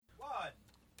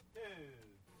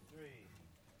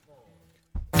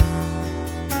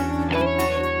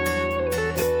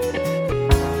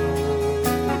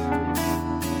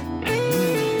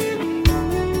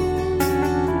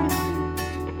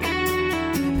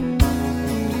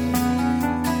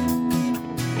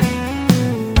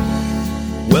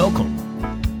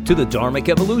to the Dharmic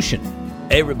Evolution.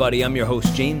 Hey everybody, I'm your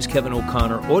host, James Kevin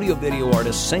O'Connor, audio-video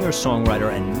artist,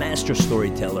 singer-songwriter, and master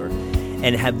storyteller.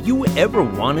 And have you ever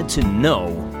wanted to know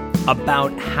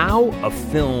about how a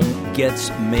film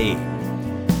gets made?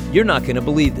 You're not going to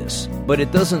believe this, but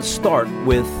it doesn't start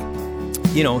with,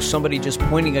 somebody just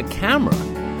pointing a camera.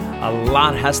 A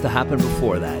lot has to happen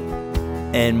before that.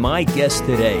 And my guest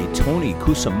today, Toni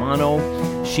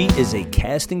Cusumano, she is a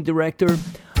casting director,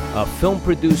 a film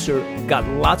producer, got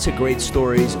lots of great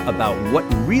stories about what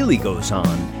really goes on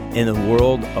in the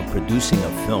world of producing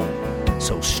a film.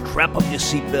 So strap up your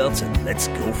seatbelts and let's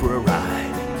go for a ride.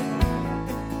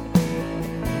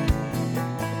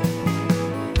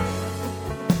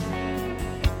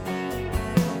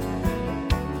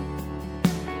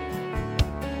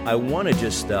 I want to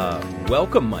just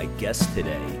welcome my guest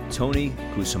today, Toni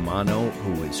Cusumano,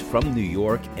 who is from New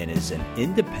York and is an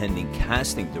independent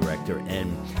casting director.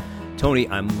 And Toni,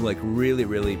 I'm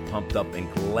really pumped up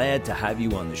and glad to have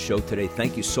you on the show today.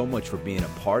 Thank you so much for being a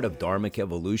part of Dharmic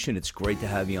Evolution. It's great to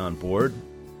have you on board.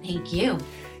 Thank you.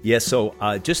 Yeah, so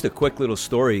just a quick little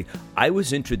story. I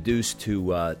was introduced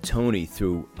to Toni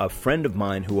through a friend of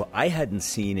mine who I hadn't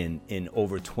seen in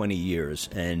over 20 years.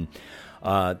 And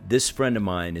this friend of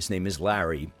mine, his name is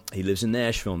Larry. He lives in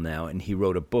Nashville now, and he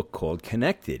wrote a book called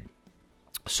Connected.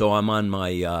 So I'm on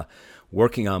my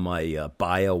working on my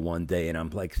bio one day, and I'm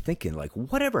thinking,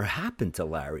 whatever happened to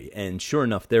Larry? And sure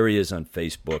enough, there he is on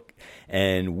Facebook,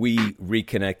 and we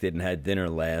reconnected and had dinner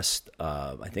last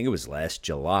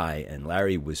July, and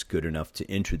Larry was good enough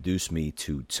to introduce me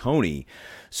to Toni.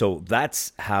 So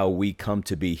that's how we come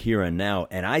to be here and now,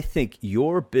 and I think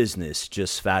your business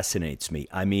just fascinates me.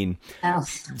 I mean,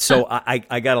 so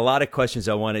I got a lot of questions.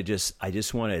 I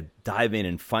just want to dive in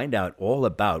and find out all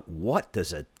about what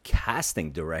does a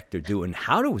casting director do and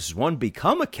how does one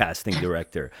become a casting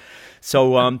director?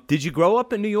 So did you grow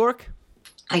up in New York?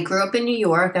 I grew up in New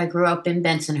York. I grew up in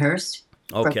Bensonhurst,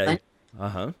 Brooklyn.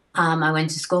 Uh-huh. I went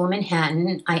to school in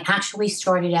Manhattan. I actually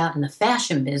started out in the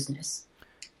fashion business.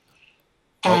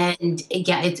 And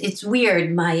it's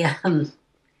weird, my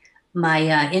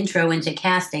intro into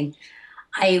casting.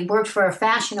 I worked for a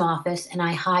fashion office and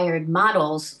I hired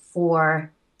models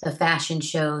for the fashion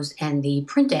shows and the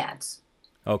print ads.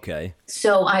 Okay.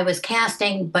 So I was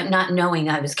casting, but not knowing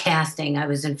I was casting. I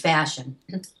was in fashion.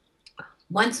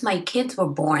 Once my kids were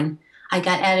born, I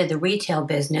got out of the retail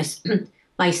business.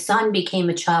 My son became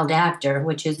a child actor,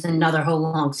 which is another whole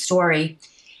long story.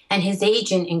 And his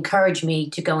agent encouraged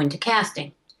me to go into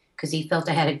casting because he felt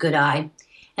I had a good eye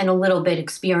and a little bit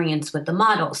experience with the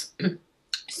models.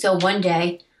 So one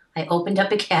day I opened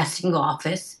up a casting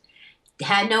office,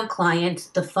 had no clients.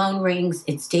 The phone rings.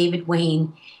 It's David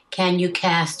Wayne. Can you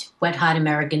cast Wet Hot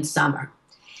American Summer?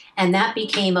 And that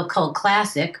became a cult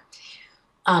classic,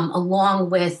 along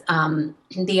with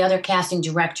the other casting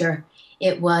director.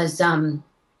 It was,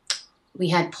 we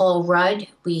had Paul Rudd,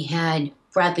 we had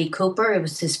Bradley Cooper, it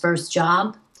was his first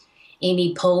job,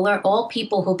 Amy Poehler, all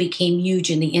people who became huge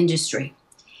in the industry.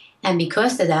 And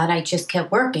because of that, I just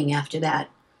kept working after that.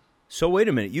 So wait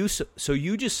a minute. So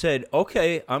you just said,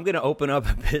 okay, I'm going to open up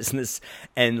a business,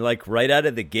 and right out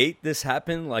of the gate, this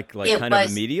happened,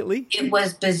 immediately? It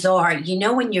was bizarre. You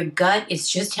know when your gut is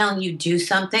just telling you do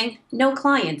something? No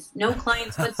clients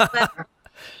whatsoever.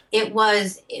 It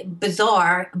was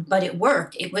bizarre, but it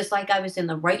worked. It was like I was in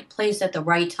the right place at the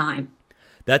right time.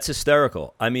 That's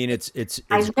hysterical. I mean, it's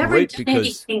I've never great done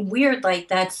because anything weird like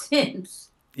that since.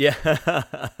 Yeah.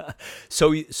 So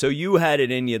you had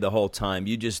it in you the whole time.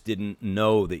 You just didn't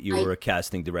know that you were a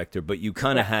casting director, but you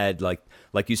kind of had, like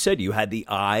you said, you had the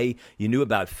eye, you knew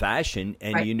about fashion,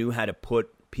 and you knew how to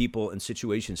put people and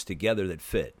situations together that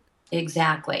fit.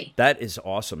 Exactly. That is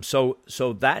awesome. So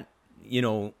that,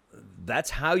 that's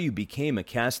how you became a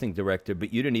casting director,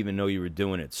 but you didn't even know you were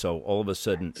doing it. So all of a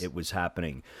sudden it was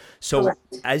happening. So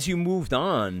as you moved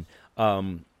on,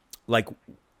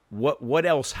 What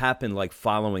else happened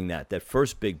following that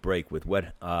first big break with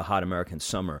Wet Hot American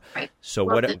Summer? Right. So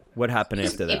what happened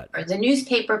after that? The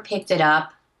newspaper picked it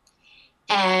up,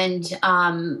 and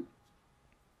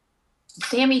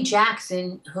Sammy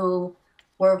Jackson, who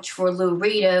worked for Lou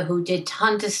Rita, who did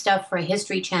tons of stuff for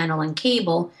History Channel and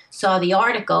cable, saw the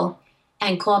article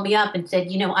and called me up and said,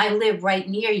 I live right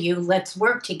near you. Let's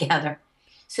work together.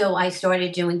 So I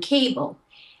started doing cable.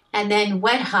 And then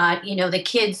Wet Hot, the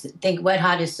kids think Wet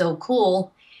Hot is so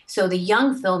cool. So the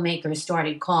young filmmakers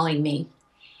started calling me.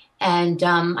 And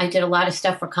I did a lot of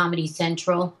stuff for Comedy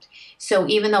Central. So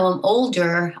even though I'm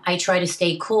older, I try to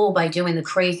stay cool by doing the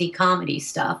crazy comedy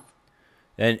stuff.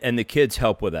 And the kids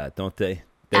help with that, don't they?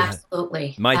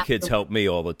 Absolutely. My kids Absolutely. help me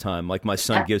all the time. Like my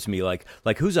son gives me like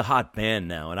who's a hot band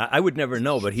now, and I would never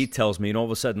know, but he tells me, and all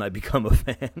of a sudden I become a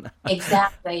fan.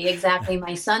 Exactly, exactly.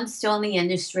 My son's still in the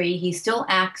industry. He still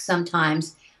acts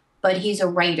sometimes, but he's a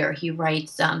writer. He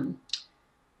writes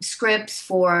scripts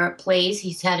for plays.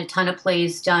 He's had a ton of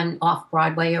plays done off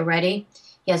Broadway already.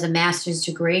 He has a master's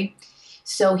degree.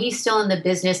 So he's still in the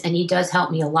business and he does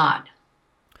help me a lot.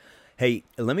 Hey,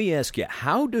 let me ask you,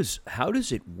 how does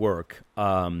it work?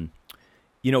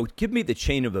 Give me the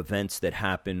chain of events that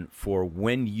happen for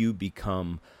when you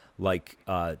become like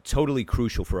totally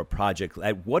crucial for a project.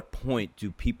 At what point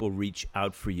do people reach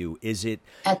out for you? Is it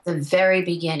At the very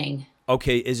beginning.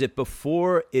 okay? Is it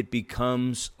before it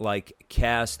becomes like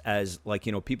cast as like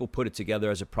people put it together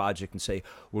as a project and say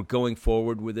we're going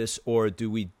forward with this, or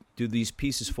do these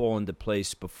pieces fall into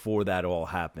place before that all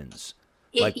happens?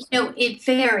 Like It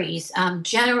varies.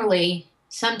 Generally,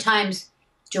 sometimes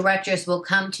directors will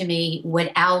come to me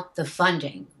without the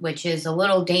funding, which is a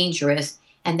little dangerous,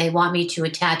 and they want me to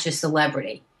attach a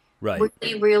celebrity. right,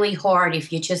 Really, really hard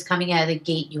if you're just coming out of the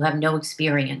gate, you have no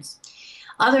experience.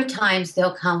 Other times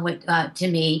they'll come to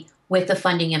me with the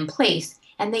funding in place,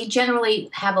 and they generally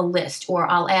have a list, or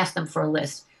I'll ask them for a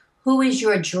list. Who is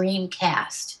your dream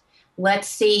cast? Let's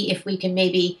see if we can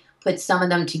maybe put some of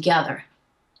them together.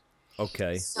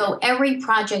 okay, So every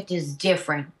project is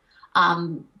different.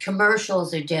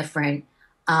 Commercials are different.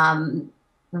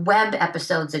 Web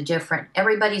episodes are different.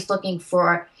 Everybody's looking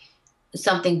for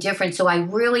something different. So I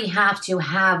really have to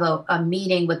have a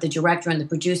meeting with the director and the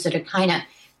producer to kind of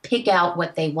pick out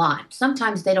what they want.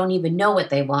 Sometimes they don't even know what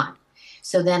they want.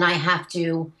 So then I have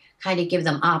to kind of give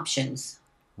them options.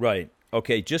 right,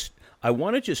 okay. I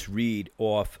want to just read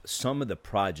off some of the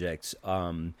projects.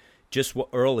 Just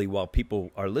early while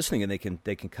people are listening, and they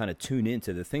can kind of tune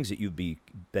into the things that you've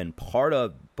been part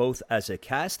of, both as a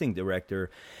casting director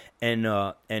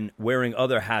and wearing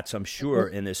other hats, I'm sure,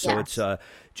 in this. So Yes. it's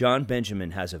John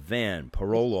Benjamin Has a Van,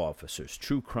 Parole Officers,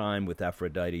 True Crime with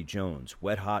Aphrodite Jones,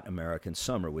 Wet Hot American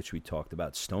Summer, which we talked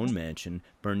about, Stone Mansion,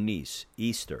 Bernice,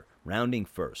 Easter, Rounding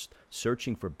First,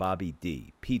 Searching for Bobby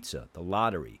D, Pizza, The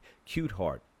Lottery, Cute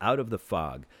Heart, Out of the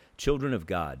Fog, Children of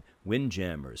God,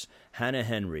 Windjammers, Hannah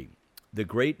Henry, the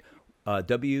Great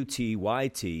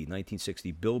WTYT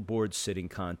 1960 Billboard Sitting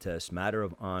Contest, Matter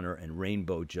of Honor, and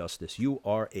Rainbow Justice. You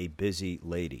are a busy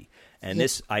lady. And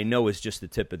this, I know, is just the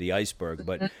tip of the iceberg.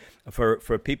 But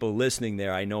for people listening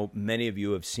there, I know many of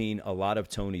you have seen a lot of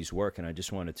Toni's work, and I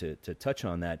just wanted to touch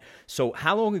on that. So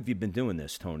how long have you been doing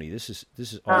this, Toni? This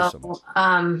is awesome.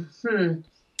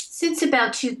 Since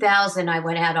about 2000, I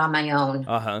went out on my own.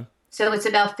 Uh-huh. So it's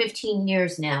about 15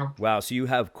 years now. Wow, so you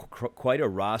have quite a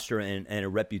roster and a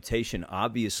reputation,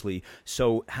 obviously.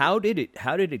 So how did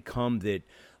it come that,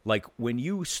 like, when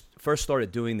you first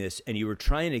started doing this and you were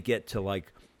trying to get to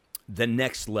like the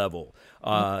next level,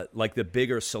 like the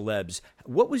bigger celebs,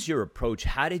 what was your approach?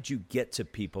 How did you get to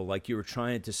people? Like, you were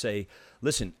trying to say,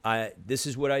 listen, this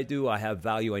is what I do. I have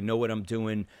value. I know what I'm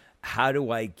doing. How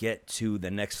do I get to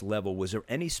the next level? Was there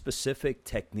any specific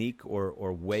technique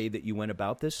or way that you went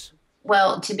about this?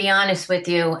 Well, to be honest with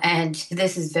you, and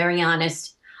this is very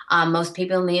honest, most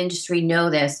people in the industry know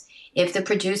this. If the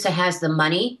producer has the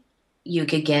money, you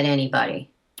could get anybody.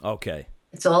 Okay.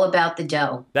 It's all about the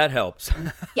dough. That helps.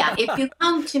 Yeah, if you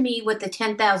come to me with the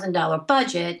 $10,000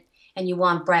 budget and you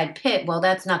want Brad Pitt, well,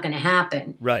 that's not going to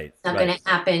happen. Right. It's not right. going to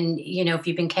happen, if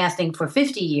you've been casting for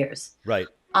 50 years. Right.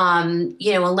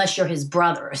 Unless you're his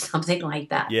brother or something like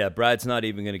that. Yeah, Brad's not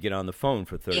even going to get on the phone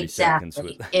for 30 seconds.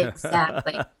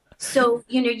 Exactly. So,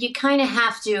 you kind of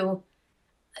have to,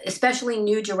 especially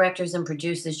new directors and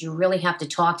producers, you really have to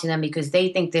talk to them because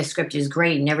they think their script is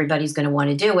great and everybody's going to want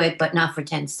to do it, but not for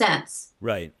 10 cents.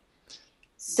 Right.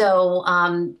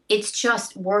 So it's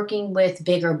just working with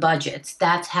bigger budgets.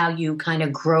 That's how you kind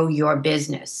of grow your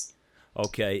business.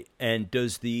 Okay. And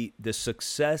does the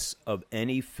success of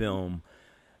any film,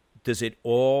 does it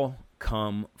all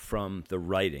come from the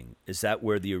writing? Is that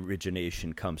where the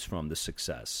origination comes from, the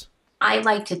success? I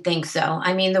like to think so.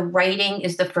 I mean, the writing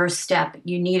is the first step.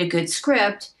 You need a good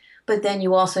script, but then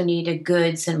you also need a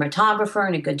good cinematographer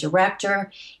and a good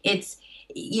director. It's,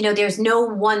 there's no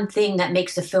one thing that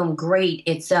makes a film great.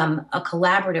 It's a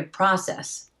collaborative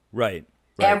process. Right.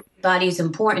 Everybody's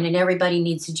important and everybody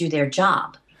needs to do their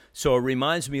job. So it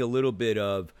reminds me a little bit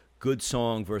of good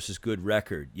song versus good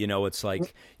record. It's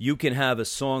like you can have a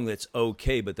song that's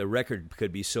okay, but the record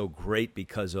could be so great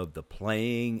because of the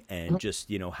playing and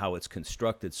just, how it's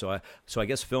constructed. So I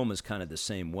guess film is kind of the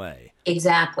same way.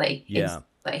 Exactly. Yeah.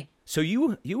 Exactly. So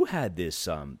you had this,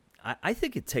 I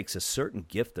think it takes a certain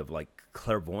gift of like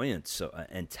clairvoyance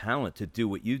and talent to do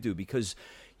what you do, because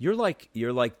you're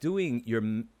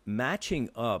matching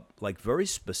up like very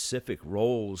specific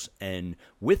roles, and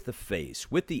with the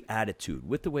face, with the attitude,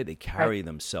 with the way they carry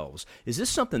themselves. Is this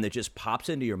something that just pops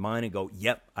into your mind and go,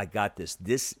 yep, I got this.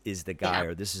 This is the guy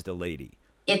or this is the lady.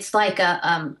 It's like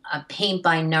a paint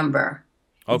by number.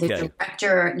 Okay. The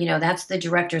director, that's the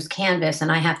director's canvas,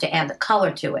 and I have to add the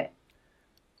color to it.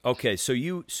 Okay, so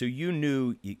you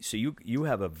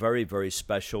have a very, very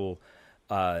special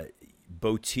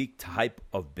boutique type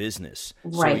of business.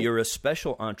 Right. So you're a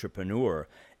special entrepreneur.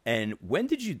 And when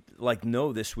did you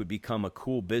know this would become a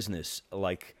cool business?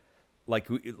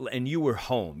 And you were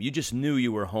home. You just knew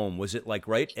you were home. Was it like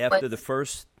right after the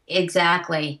first?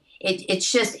 Exactly.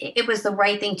 It was the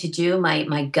right thing to do.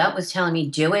 My gut was telling me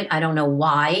do it. I don't know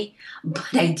why,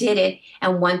 but I did it.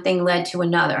 And one thing led to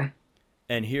another.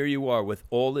 And here you are with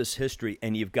all this history,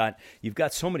 and you've got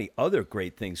so many other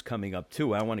great things coming up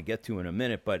too. I want to get to in a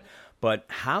minute, but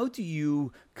how do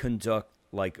you conduct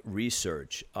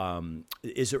research?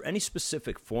 Is there any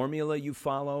specific formula you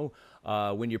follow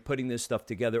when you're putting this stuff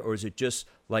together, or is it just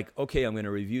okay, I'm going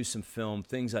to review some film,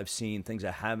 things I've seen, things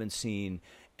I haven't seen,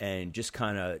 and just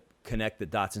kind of connect the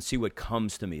dots and see what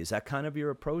comes to me? Is that kind of your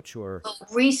approach, or?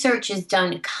 Research is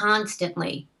done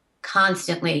constantly.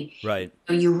 Right.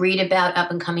 You read about up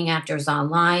and coming actors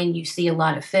online. You see a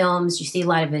lot of films. You see a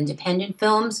lot of independent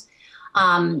films.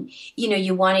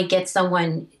 You want to get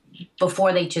someone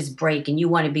before they just break, and you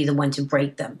want to be the one to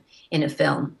break them in a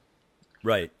film.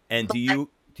 Right. And do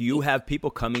you have people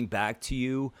coming back to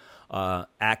you,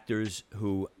 actors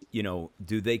who,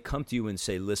 do they come to you and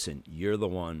say, listen, you're the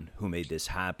one who made this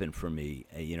happen for me.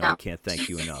 No. I can't thank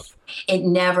you enough. It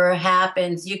never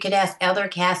happens. You could ask other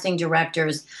casting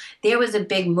directors. There was a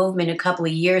big movement a couple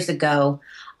of years ago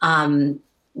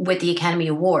with the Academy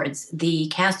Awards. The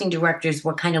casting directors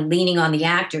were kind of leaning on the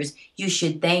actors. You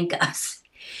should thank us.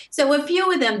 So a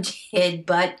few of them did,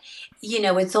 but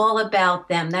it's all about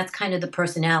them. That's kind of the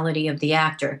personality of the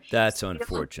actor. That's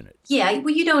unfortunate. Yeah,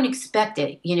 well, you don't expect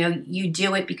it. You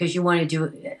do it because you want to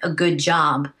do a good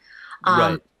job.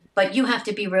 Right. But you have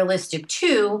to be realistic,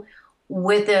 too,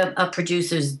 with a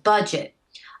producer's budget.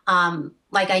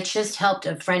 I just helped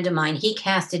a friend of mine. He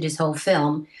casted his whole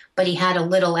film, but he had a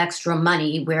little extra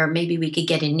money where maybe we could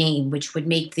get a name, which would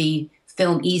make the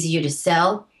film easier to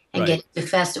sell and get to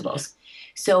festivals.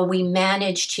 So we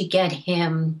managed to get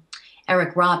him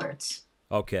Eric Roberts.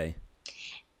 Okay.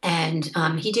 And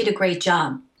he did a great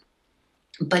job,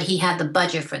 but he had the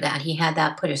budget for that. He had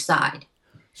that put aside.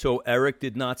 So Eric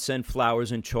did not send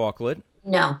flowers and chocolate?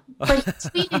 No, but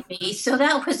he tweeted me, so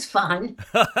that was fun.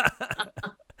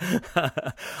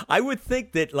 I would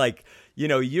think that,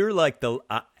 you're like the...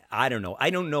 I don't know.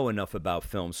 I don't know enough about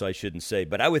film, so I shouldn't say.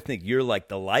 But I would think you're like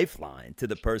the lifeline to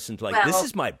the person. This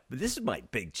is my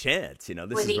big chance.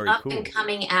 This is very cool. For the up and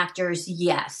coming actors,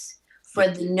 yes. For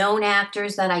the known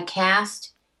actors that I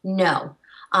cast, no,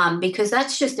 because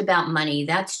that's just about money.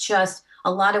 That's just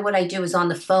a lot of what I do is on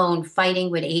the phone, fighting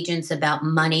with agents about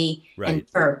money and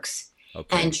perks,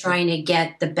 and trying to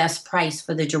get the best price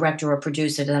for the director or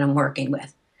producer that I'm working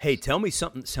with. Hey, tell me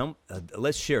something.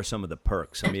 Let's share some of the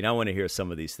perks. I mean, I want to hear some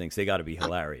of these things. They got to be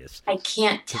hilarious. I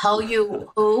can't tell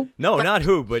you who. No, not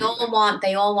who, but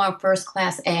they all want first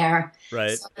class air.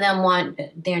 Right. Some of them want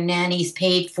their nannies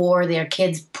paid for, their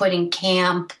kids put in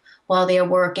camp while they're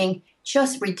working.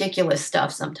 Just ridiculous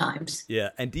stuff sometimes. Yeah.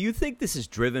 And do you think this is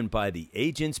driven by the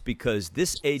agents because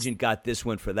this agent got this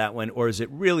one for that one, or is it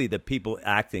really the people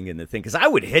acting in the thing? Because I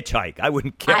would hitchhike. I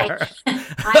wouldn't care.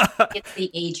 I think it's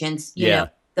the agents. You know.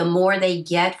 The more they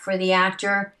get for the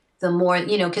actor, the more,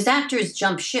 because actors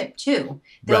jump ship too.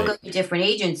 They'll go to different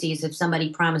agencies if somebody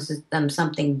promises them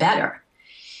something better.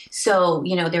 So,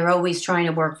 they're always trying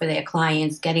to work for their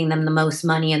clients, getting them the most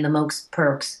money and the most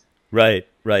perks. Right.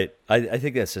 I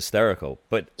think that's hysterical,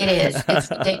 but it is. It's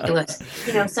ridiculous.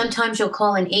 Sometimes you'll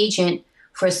call an agent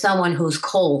for someone who's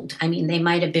cold. I mean, they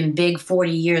might have been big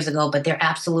 40 years ago, but they're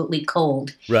absolutely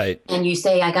cold. Right. And you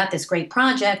say, I got this great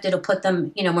project. It'll put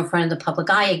them, in front of the public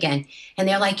eye again. And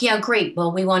they're like, yeah, great.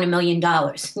 Well, we want $1 million.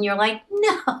 And you're like,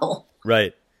 no.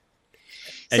 Right.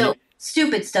 So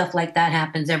stupid stuff like that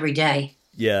happens every day.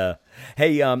 Yeah.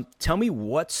 Hey, tell me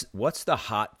what's the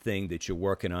hot thing that you're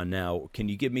working on now? Can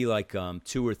you give me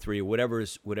 2 or 3,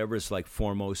 whatever's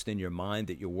foremost in your mind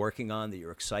that you're working on that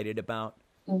you're excited about?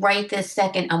 Right this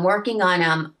second, I'm working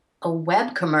on a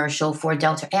web commercial for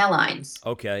Delta Airlines.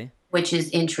 Okay. Which is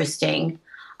interesting.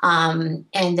 And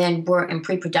then we're in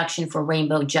pre-production for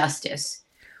Rainbow Justice,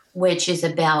 which is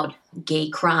about gay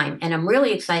crime. And I'm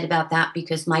really excited about that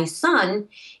because my son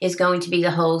is going to be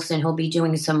the host and he'll be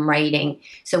doing some writing.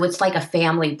 So it's like a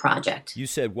family project. You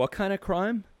said what kind of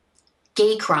crime?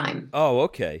 Gay crime. Oh,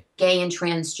 okay. Gay and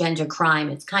transgender crime.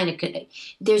 It's kind of,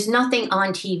 there's nothing on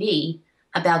TV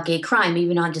about gay crime,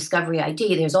 even on Discovery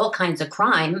ID. There's all kinds of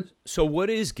crime. So what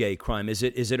is gay crime? Is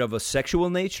it of a sexual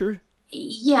nature?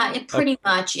 Yeah, it pretty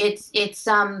much. It's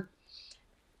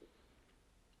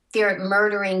they're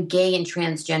murdering gay and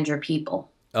transgender people.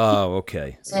 Oh,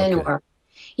 okay. Or,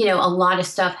 a lot of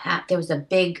stuff. There was a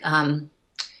big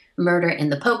murder in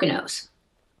the Poconos.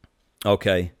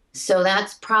 Okay. So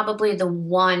that's probably the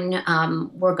one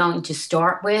we're going to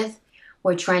start with.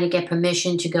 We're trying to get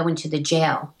permission to go into the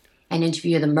jail and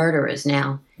interview the murderers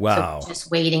now. Wow. So we're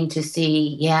just waiting to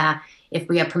see, if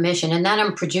we have permission. And that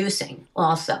I'm producing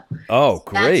also. Oh,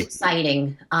 great. That's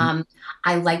exciting.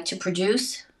 I like to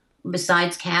produce.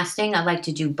 Besides casting, I like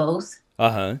to do both.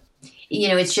 Uh-huh.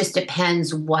 It just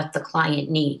depends what the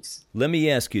client needs. Let me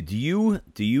ask you, do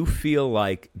you feel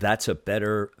like that's a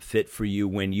better fit for you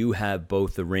when you have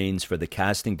both the reins for the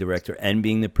casting director and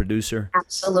being the producer?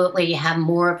 Absolutely. You have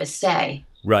more of a say.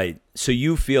 Right. So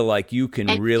you feel like you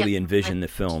can really envision the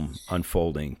film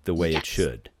unfolding the way it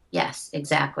should. Yes,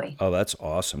 exactly. Oh, that's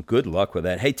awesome. Good luck with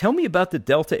that. Hey, tell me about the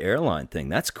Delta Airline thing.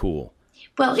 That's cool.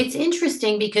 Well, it's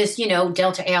interesting because,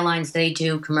 Delta Airlines, they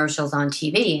do commercials on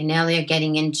TV, and now they're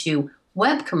getting into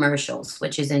web commercials,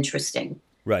 which is interesting.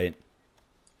 Right.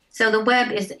 So the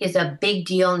web is a big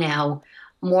deal now,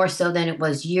 more so than it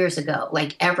was years ago.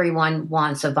 Like everyone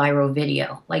wants a viral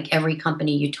video, like every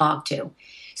company you talk to.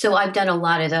 So I've done a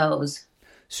lot of those.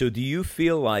 So do you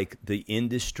feel like the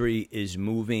industry is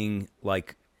moving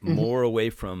like more away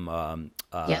from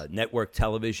network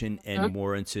television and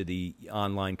more into the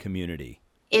online community?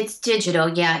 It's digital,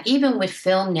 yeah. Even with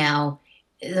film now,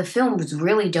 the films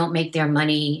really don't make their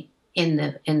money in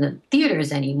the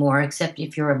theaters anymore, except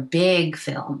if you're a big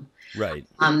film. Right.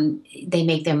 They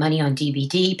make their money on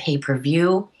DVD,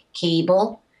 pay-per-view,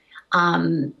 cable,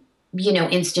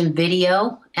 instant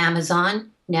video,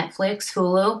 Amazon, Netflix,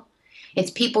 Hulu.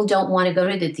 It's people don't want to go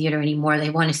to the theater anymore. They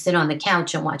want to sit on the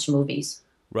couch and watch movies.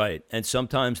 Right. And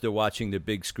sometimes they're watching the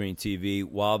big screen TV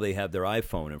while they have their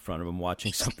iPhone in front of them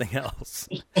watching something else.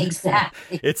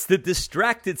 Exactly. It's the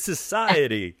distracted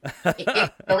society.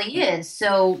 It really is.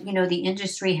 So, the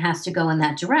industry has to go in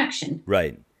that direction.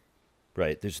 Right.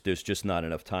 Right. There's just not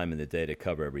enough time in the day to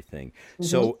cover everything.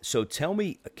 So tell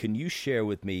me, can you share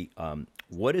with me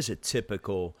what is a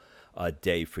typical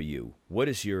day for you? What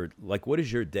is your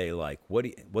day like?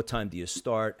 What time do you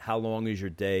start? How long is your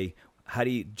day? How do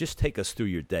you just take us through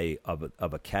your day of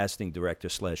a casting director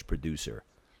 / producer?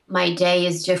 My day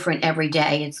is different every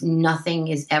day. Nothing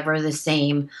is ever the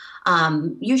same.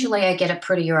 Usually I get up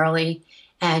pretty early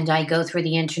and I go through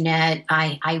the internet.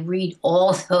 I read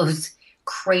all those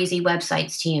crazy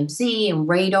websites, TMZ and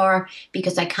Radar,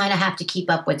 because I kind of have to keep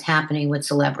up what's happening with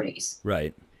celebrities.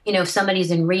 Right. If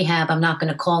somebody's in rehab, I'm not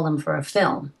going to call them for a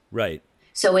film. Right.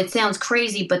 So it sounds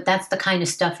crazy, but that's the kind of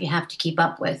stuff you have to keep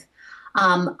up with.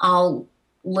 I'll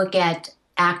look at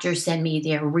actors send me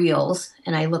their reels,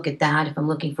 and I look at that if I'm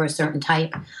looking for a certain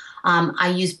type.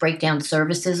 I use breakdown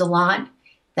services a lot.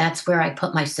 That's where I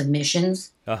put my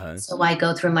submissions. Uh-huh. So I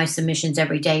go through my submissions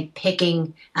every day,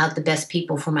 picking out the best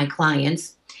people for my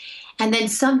clients. And then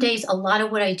some days, a lot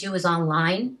of what I do is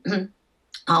online.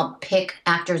 I'll pick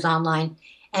actors online,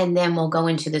 and then we'll go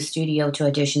into the studio to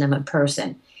audition them in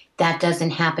person. That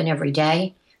doesn't happen every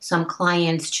day. Some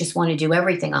clients just want to do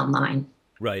everything online.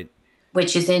 Right.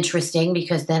 Which is interesting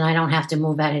because then I don't have to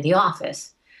move out of the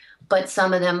office. But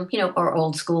some of them, are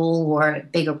old school or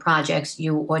bigger projects.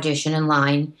 You audition in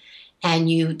line and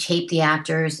you tape the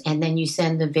actors and then you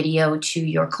send the video to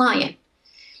your client.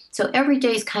 So every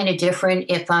day is kind of different.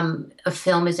 If a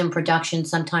film is in production,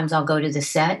 sometimes I'll go to the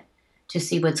set to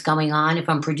see what's going on. If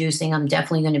I'm producing, I'm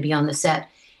definitely going to be on the set.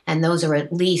 And those are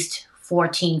at least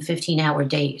 14, 15-hour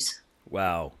days.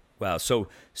 Wow.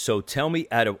 So tell me,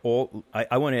 out of all,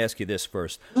 I want to ask you this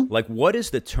first. Like, what is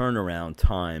the turnaround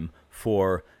time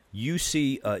for you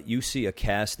see a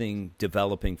casting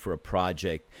developing for a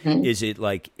project? Is it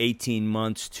like 18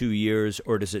 months, 2 years,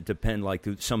 or does it depend? Like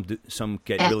some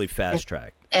get really fast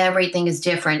tracked. Everything is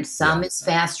different. Some is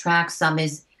fast tracked. Some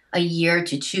is a year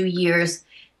to 2 years.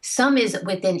 Some is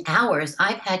within hours.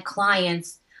 I've had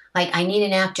clients like, I need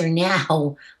an actor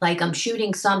now. Like, I'm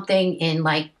shooting something in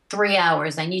like 3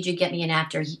 hours. I need you to get me an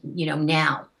actor,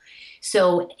 now.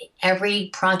 So every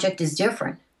project is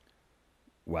different.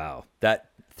 Wow, that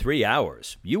 3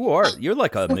 hours. You're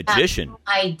like a magician.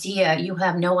 You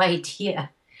have no idea.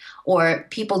 or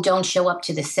people don't show up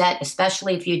to the set,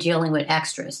 especially if you're dealing with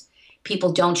extras.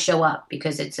 People don't show up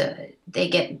because they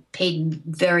get paid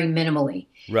very minimally.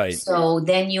 Right. So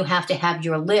then you have to have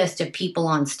your list of people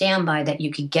on standby that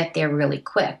you could get there really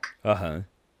quick. Uh-huh.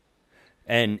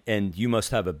 And you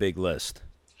must have a big list.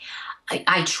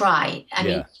 I try. I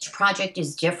mean, each project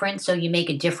is different, so you make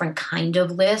a different kind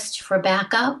of list for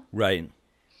backup. Right.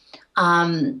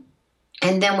 And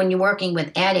then when you're working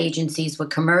with ad agencies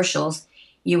with commercials,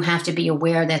 you have to be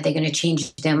aware that they're going to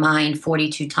change their mind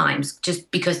 42 times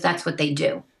just because that's what they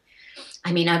do.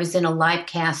 I mean, I was in a live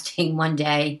casting one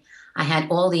day. I had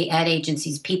all the ad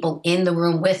agencies people in the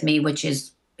room with me, which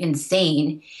is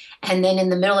insane. And then in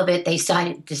the middle of it, they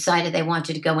decided they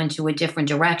wanted to go into a different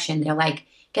direction. They're like,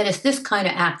 get us this kind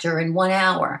of actor in 1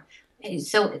 hour.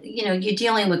 So, you're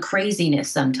dealing with craziness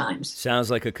sometimes.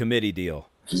 Sounds like a committee deal.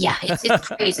 Yeah, it's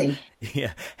crazy.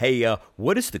 Yeah. Hey,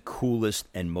 what is the coolest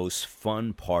and most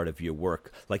fun part of your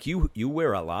work? Like you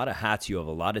wear a lot of hats. You have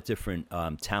a lot of different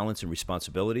talents and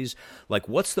responsibilities. Like,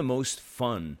 what's the most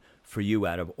fun for you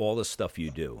out of all the stuff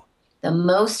you do? The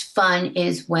most fun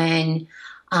is when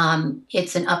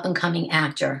it's an up-and-coming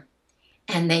actor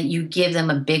and then you give them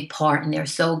a big part and they're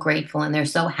so grateful and they're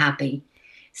so happy.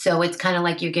 So it's kind of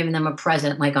like you're giving them a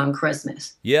present, like on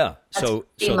Christmas. Yeah. That's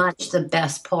pretty much the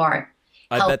best part.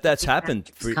 I bet that's happened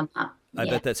for. I Yeah.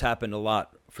 bet that's happened a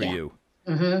lot for you.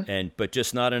 Mm-hmm. But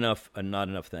just not enough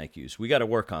thank yous. We got to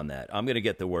work on that. I'm going to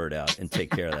get the word out and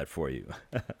take care of that for you.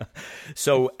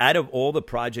 So, out of all the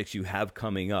projects you have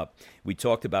coming up, we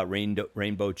talked about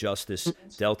Rainbow Justice,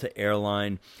 Delta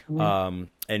Airline,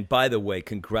 and by the way,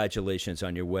 congratulations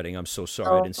on your wedding. I'm so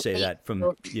sorry I didn't say that.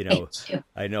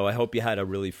 I know. I hope you had a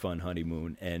really fun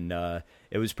honeymoon, and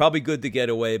it was probably good to get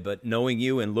away. But knowing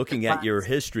you and looking at your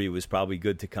history, it was probably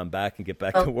good to come back and get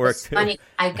back to work too. Funny,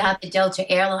 I got the Delta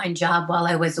Airline job while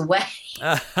I was away.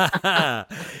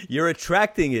 You're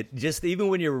attracting it just even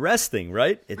when you're resting,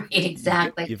 right?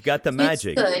 Exactly. You've got the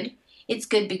magic. It's good. It's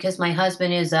good because my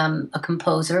husband is a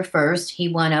composer first. He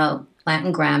won a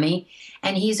Latin Grammy,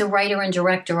 and he's a writer and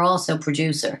director, also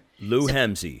producer. Lou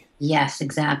Hemsey. Yes,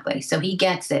 exactly. So he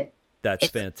gets it. It's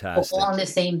fantastic. We're all in the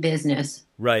same business.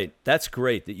 Right. That's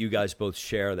great that you guys both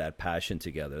share that passion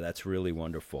together. That's really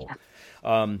wonderful.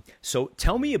 Yeah. So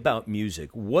tell me about music.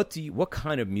 What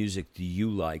kind of music do you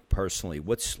like personally?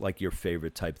 What's like your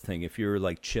favorite type thing? If you're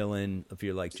like chilling, if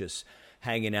you're like just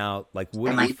hanging out, like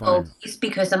what do you find? Oldies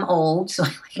because I'm old, so I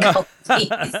like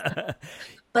oldies.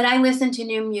 But I listen to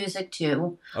new music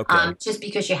too. Okay. Just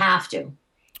because you have to.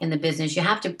 In the business, you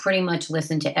have to pretty much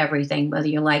listen to everything, whether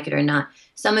you like it or not.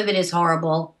 Some of it is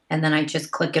horrible, and then I just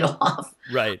click it off.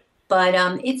 Right. But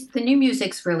the new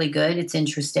music's really good. It's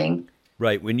interesting.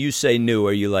 Right. When you say new,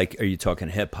 are you talking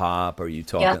hip hop? Are you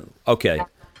talking? Yep. Okay.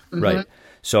 Yep. Mm-hmm. Right.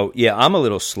 So yeah, I'm a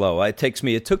little slow. It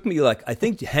took me like, I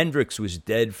think Hendrix was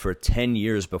dead for 10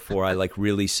 years before I like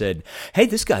really said, hey,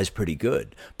 this guy's pretty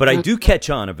good. But I do catch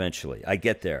on eventually. I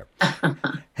get there.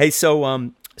 Hey,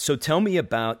 so tell me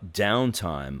about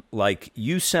downtime. Like,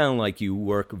 you sound like you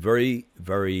work very,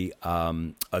 very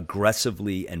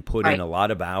aggressively and put in a lot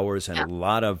of hours and a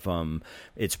lot of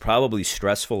it's probably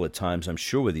stressful at times, I'm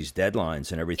sure, with these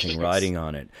deadlines and everything riding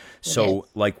on it. So,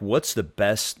 like, what's the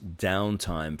best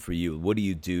downtime for you? What do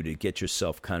you do to get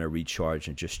yourself kind of recharged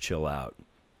and just chill out?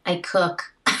 I cook.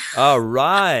 All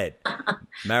right.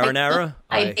 Marinara?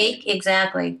 I bake,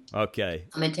 exactly. Okay.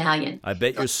 I'm Italian. I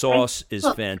bet your sauce is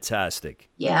fantastic.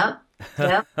 Yeah.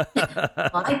 Well,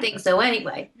 I think so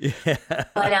anyway. Yeah.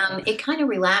 But it kind of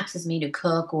relaxes me to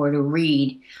cook or to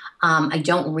read. I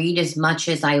don't read as much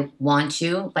as I want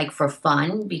to, like for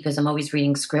fun, because I'm always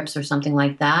reading scripts or something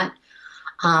like that.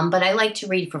 But I like to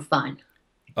read for fun.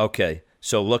 Okay.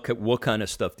 So look at what kind of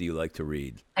stuff do you like to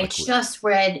read? I just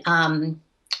read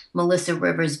Melissa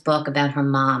Rivers' book about her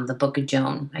mom, The Book of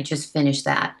Joan. I just finished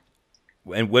that.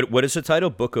 And what is the title?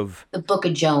 The Book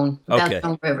of Joan, about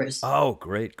Joan Rivers. Oh,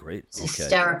 great. It's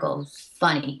hysterical,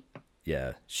 funny.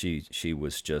 Yeah, she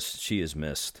is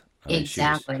missed.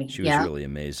 Exactly. She was really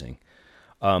amazing.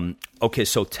 Okay,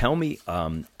 so tell me,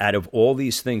 out of all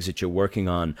these things that you're working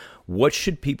on, what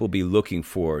should people be looking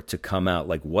for to come out?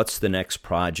 Like, what's the next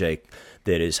project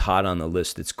that is hot on the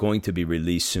list that's going to be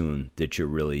released soon that you're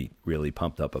really, really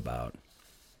pumped up about?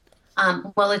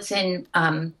 Well, it's in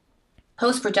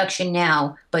post-production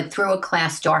now, but Through a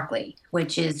Class Darkly,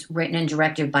 which is written and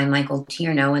directed by Michael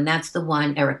Tierno, and that's the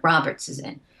one Eric Roberts is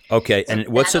in. Okay, so and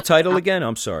what's the title again?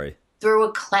 I'm sorry. Through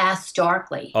a Class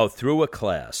Darkly. Oh, Through a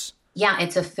Class. Yeah,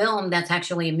 it's a film that's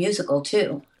actually a musical,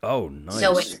 too. Oh, nice.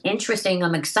 So it's interesting.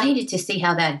 I'm excited to see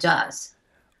how that does.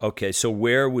 Okay, so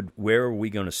where are we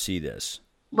going to see this?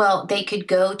 Well, they could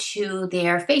go to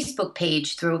their Facebook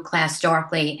page through Class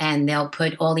Darkly, and they'll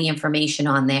put all the information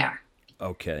on there.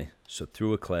 Okay, so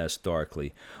Through a Class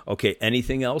Darkly. Okay,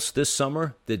 anything else this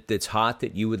summer that's hot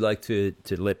that you would like to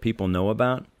let people know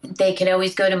about? They could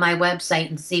always go to my website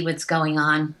and see what's going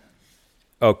on.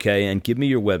 Okay, and give me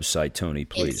your website, Toni,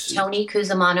 please. It's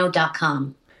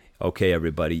ToniCusumano.com. Okay,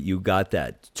 everybody, you got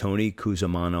that,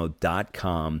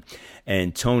 ToniCusumano.com.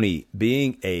 And Toni,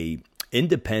 being a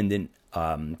independent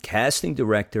casting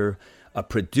director, a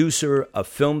producer, a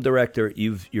film director,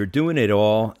 you're doing it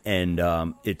all, and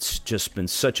it's just been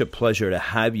such a pleasure to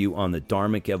have you on the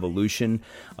Dharmic Evolution.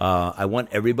 I want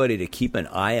everybody to keep an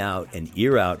eye out and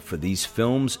ear out for these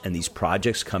films and these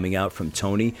projects coming out from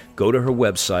Toni. Go to her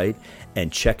website and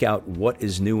check out what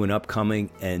is new and upcoming.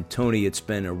 And Toni, it's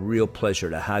been a real pleasure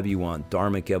to have you on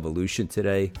Dharmic Evolution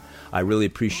today. I really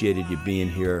appreciated you being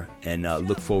here, and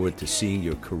look forward to seeing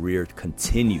your career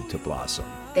continue to blossom.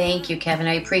 Thank you, Kevin.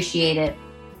 I appreciate it.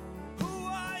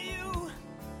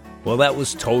 Well, that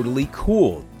was totally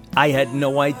cool. I had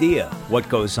no idea what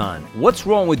goes on. What's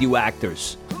wrong with you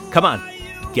actors? Come on,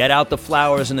 get out the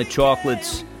flowers and the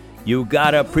chocolates. You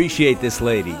gotta appreciate this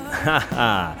lady.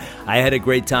 I had a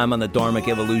great time on the Dharmic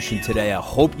Evolution today. I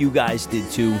hope you guys did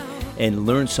too, and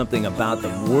learned something about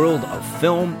the world of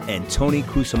film and Toni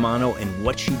Cusumano and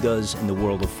what she does in the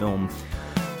world of film.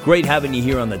 Great having you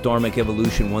here on the Dharmic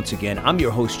Evolution once again. I'm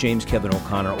your host, James Kevin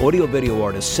O'Connor, audio-video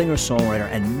artist, singer-songwriter,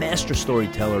 and master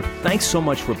storyteller. Thanks so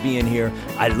much for being here.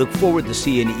 I look forward to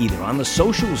seeing you either on the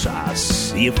socials or I'll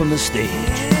see you from the stage.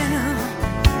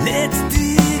 Let's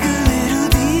do